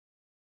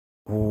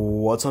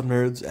What's up,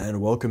 nerds,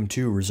 and welcome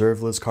to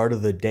Reserve List Card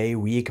of the Day,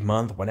 Week,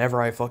 Month,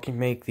 whenever I fucking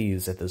make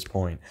these at this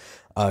point.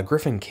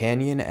 Griffin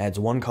Canyon adds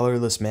 1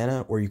 colorless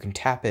mana, or you can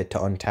tap it to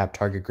untap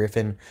target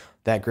Griffin.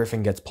 That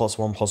Griffin gets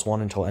 +1/+1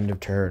 until end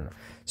of turn.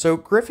 So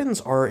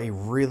Griffins are a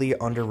really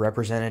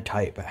underrepresented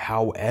type.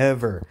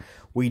 However,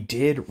 we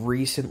did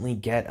recently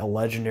get a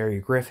legendary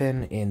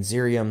Griffin in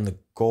Zerium the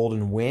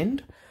Golden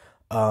Wind,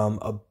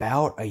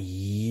 about a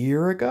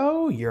year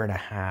ago, year and a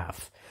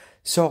half.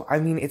 So, I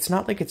mean, it's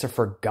not like it's a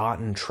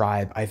forgotten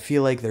tribe. I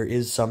feel like there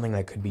is something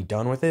that could be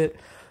done with it.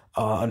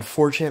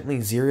 Unfortunately,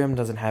 Zerium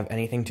doesn't have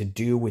anything to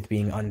do with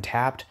being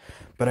untapped,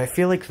 but I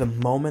feel like the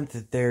moment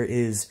that there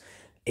is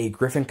a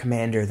Griffin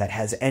commander that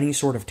has any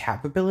sort of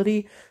tap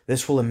ability,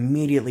 this will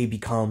immediately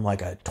become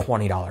like a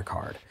 $20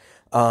 card.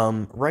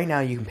 Right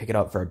now, you can pick it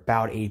up for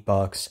about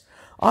 $8.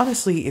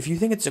 Honestly, if you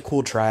think it's a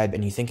cool tribe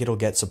and you think it'll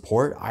get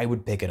support, I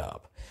would pick it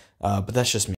up. But that's just me.